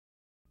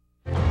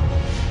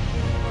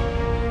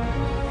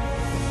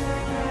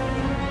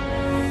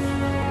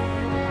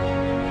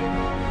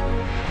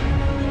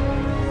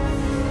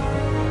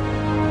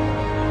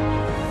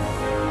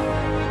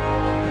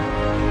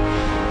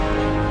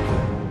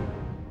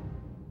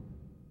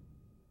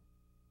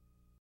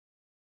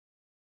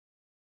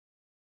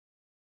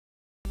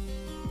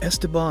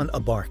Esteban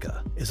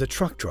Abarca is a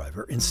truck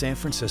driver in San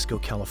Francisco,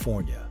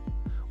 California.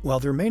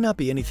 While there may not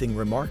be anything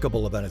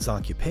remarkable about his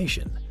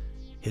occupation,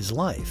 his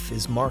life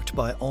is marked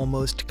by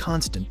almost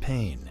constant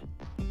pain.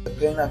 The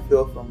pain I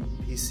feel from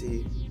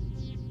PC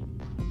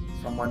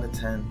from 1 to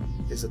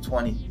 10 is a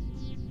 20.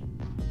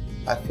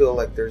 I feel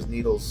like there's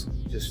needles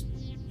just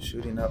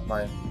shooting up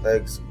my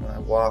legs when I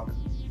walk.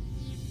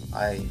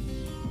 I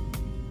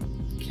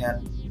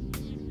can't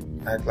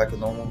act like a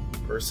normal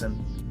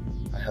person.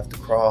 I have to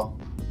crawl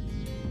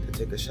to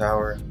take a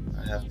shower.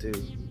 I have to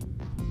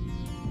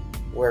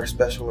wear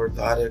special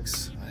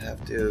orthotics. I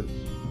have to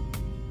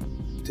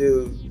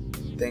do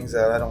things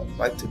that I don't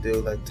like to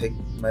do, like take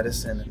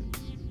medicine. And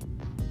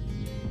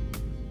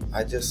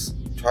I just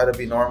try to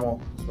be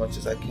normal as much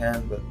as I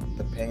can, but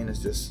the pain is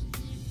just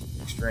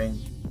extreme.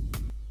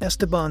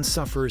 Esteban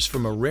suffers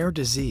from a rare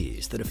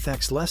disease that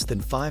affects less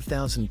than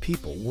 5,000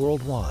 people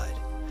worldwide.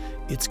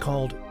 It's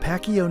called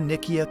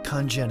Pachyonychia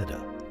Congenita,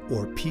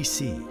 or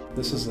PC.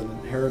 This is an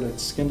inherited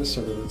skin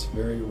disorder that's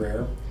very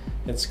rare.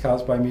 It's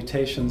caused by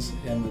mutations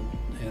in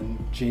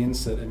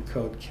genes that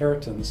encode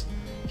keratins.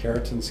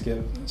 Keratins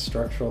give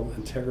structural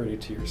integrity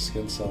to your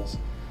skin cells.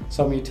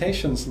 So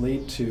mutations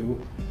lead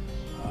to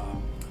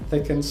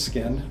thickened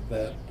skin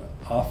that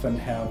often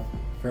have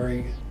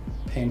very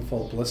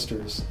painful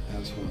blisters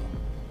as well.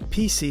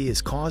 PC is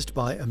caused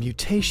by a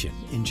mutation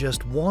in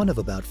just one of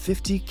about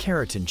 50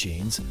 keratin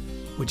genes,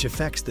 which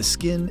affects the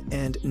skin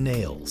and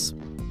nails.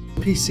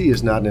 PC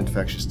is not an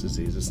infectious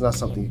disease. It's not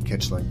something you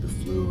catch like the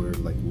flu or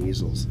like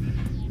measles.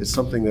 It's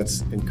something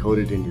that's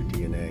encoded in your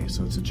DNA,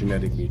 so it's a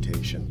genetic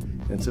mutation.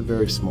 And it's a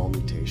very small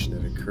mutation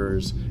that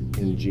occurs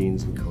in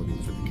genes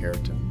encoding for the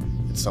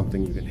keratin. It's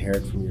something you can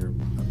inherit from your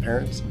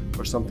parents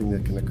or something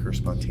that can occur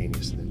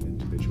spontaneously in an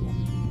individual.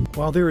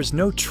 While there is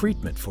no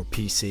treatment for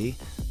PC,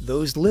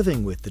 those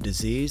living with the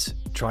disease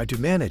try to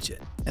manage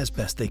it as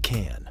best they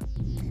can.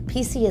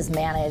 PC is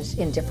managed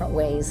in different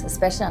ways,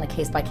 especially on a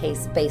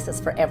case-by-case basis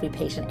for every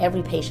patient.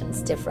 Every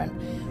patient's different.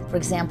 For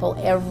example,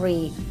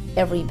 every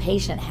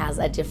patient has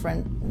a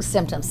different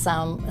symptom.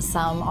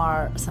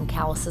 Some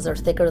calluses are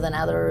thicker than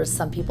others.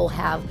 Some people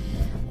have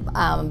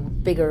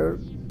bigger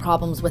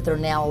problems with their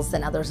nails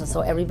than others, and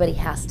so everybody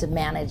has to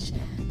manage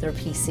their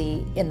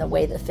PC in the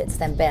way that fits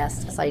them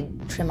best. So I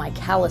trim my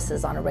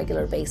calluses on a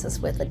regular basis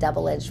with a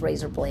double-edged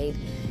razor blade,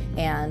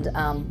 and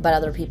but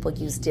other people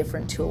use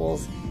different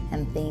tools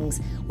and things.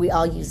 We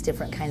all use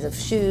different kinds of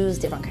shoes,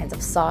 different kinds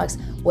of socks,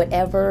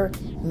 whatever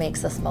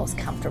makes us most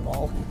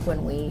comfortable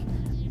when we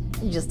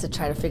just to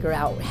try to figure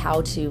out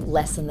how to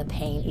lessen the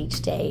pain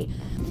each day.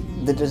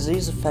 The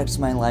disease affects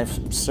my life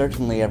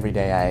certainly every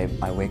day.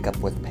 I wake up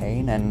with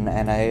pain and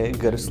I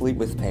go to sleep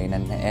with pain,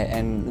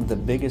 and the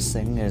biggest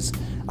thing is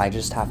I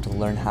just have to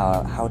learn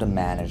how to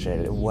manage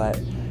it,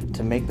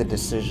 to make the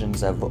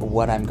decisions of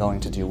what I'm going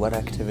to do, what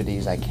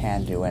activities I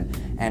can do,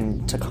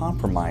 and to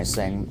compromise,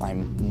 saying I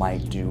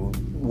might do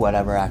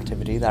whatever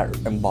activity that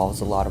involves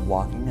a lot of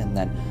walking, and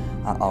then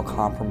I'll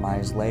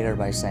compromise later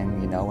by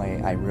saying, you know,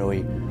 I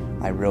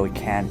really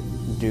can't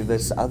do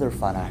this other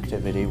fun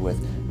activity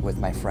with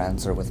my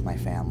friends or with my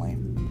family.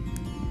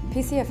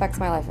 PC affects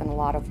my life in a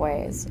lot of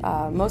ways,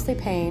 mostly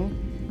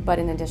pain, but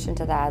in addition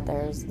to that,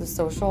 there's the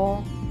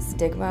social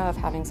stigma of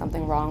having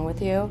something wrong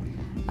with you,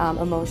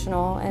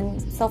 emotional,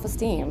 and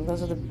self-esteem.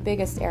 Those are the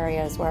biggest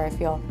areas where I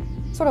feel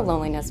sort of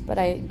loneliness, but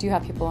I do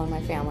have people in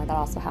my family that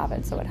also have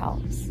it, so it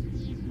helps.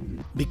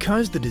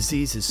 Because the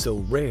disease is so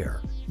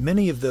rare,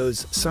 many of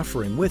those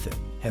suffering with it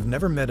have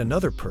never met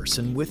another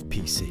person with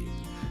PC.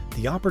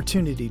 The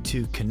opportunity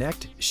to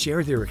connect,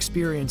 share their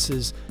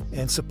experiences,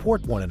 and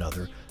support one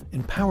another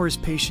empowers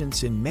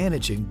patients in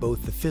managing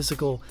both the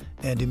physical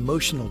and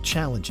emotional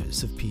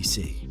challenges of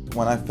PC.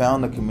 When I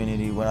found the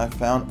community, when I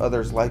found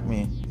others like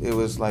me, it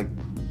was like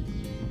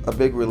a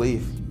big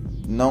relief,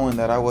 knowing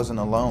that I wasn't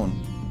alone,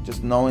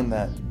 just knowing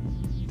that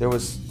there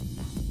was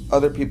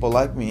other people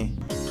like me.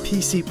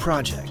 PC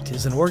Project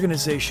is an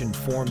organization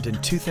formed in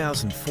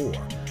 2004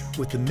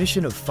 with the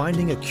mission of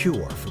finding a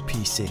cure for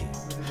PC.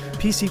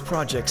 PC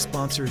Project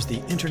sponsors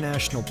the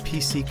International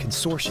PC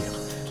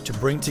Consortium to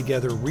bring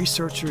together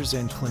researchers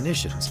and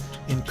clinicians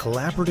in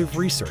collaborative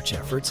research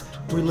efforts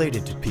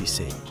related to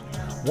PC.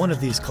 One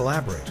of these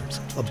collaborators,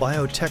 a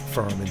biotech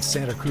firm in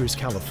Santa Cruz,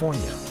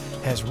 California,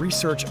 has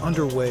research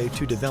underway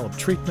to develop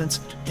treatments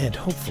and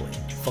hopefully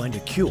find a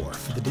cure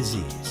for the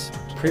disease.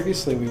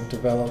 Previously, we've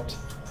developed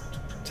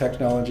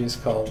technologies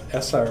called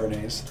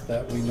siRNAs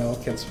that we know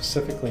can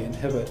specifically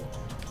inhibit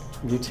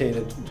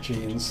mutated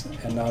genes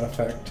and not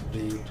affect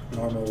the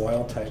normal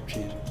wild-type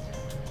gene.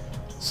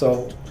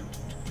 So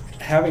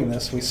having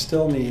this, we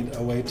still need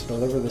a way to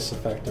deliver this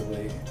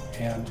effectively,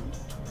 and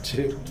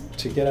to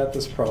get at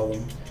this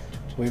problem,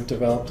 we've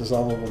developed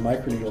dissolvable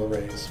microneedle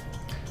arrays.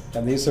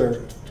 And these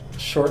are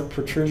short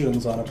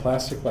protrusions on a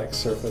plastic-like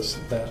surface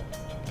that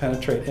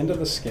penetrate into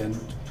the skin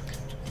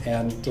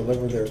and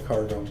deliver their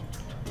cargo.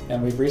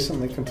 And we've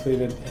recently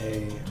completed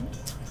a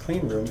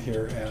clean room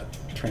here at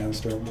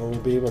Transderm where we'll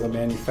be able to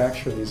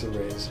manufacture these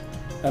arrays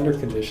under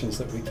conditions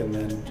that we can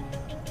then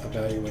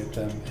evaluate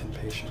them in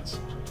patients.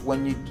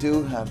 when you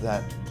do have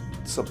that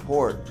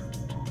support,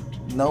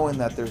 knowing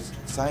that there's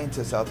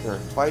scientists out there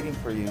fighting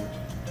for you,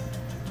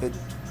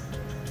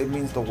 it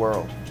means the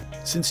world.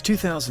 Since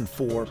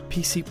 2004,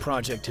 PC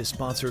Project has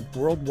sponsored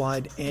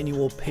worldwide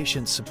annual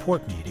patient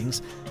support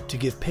meetings to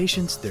give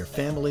patients, their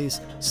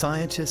families,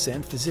 scientists,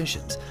 and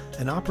physicians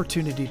an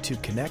opportunity to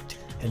connect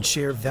and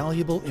share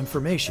valuable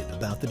information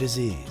about the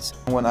disease.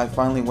 When I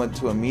finally went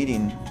to a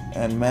meeting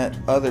and met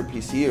other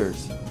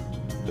PCers,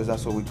 because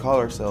that's what we call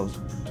ourselves,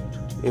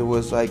 it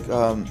was like,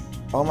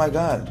 oh my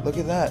God, look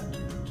at that.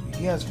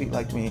 He has feet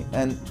like me.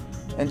 And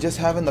just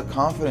having the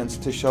confidence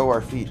to show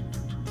our feet,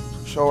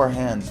 show our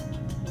hands,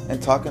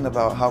 and talking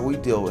about how we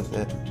deal with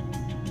it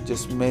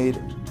just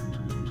made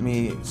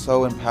me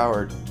so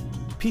empowered.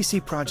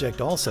 PC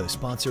Project also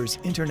sponsors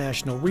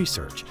international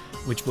research,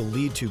 which will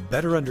lead to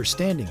better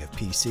understanding of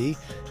PC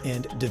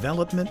and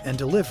development and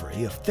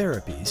delivery of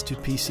therapies to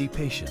PC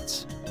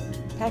patients.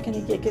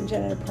 Pachyonychia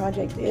Congenita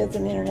Project is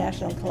an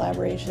international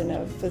collaboration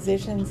of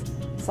physicians,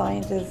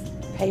 scientists,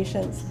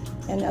 patients,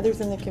 and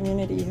others in the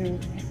community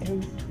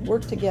who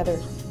work together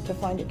to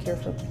find a cure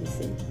for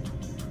PC.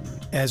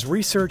 As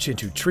research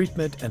into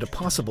treatment and a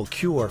possible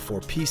cure for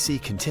PC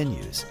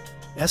continues,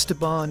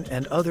 Esteban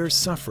and others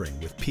suffering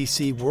with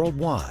PC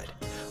worldwide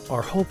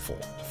are hopeful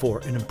for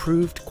an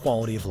improved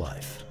quality of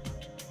life.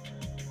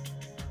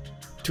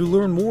 To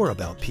learn more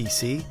about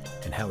PC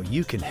and how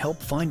you can help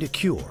find a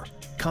cure,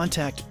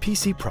 contact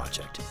PC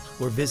Project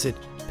or visit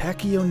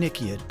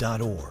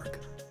pachyonychia.org.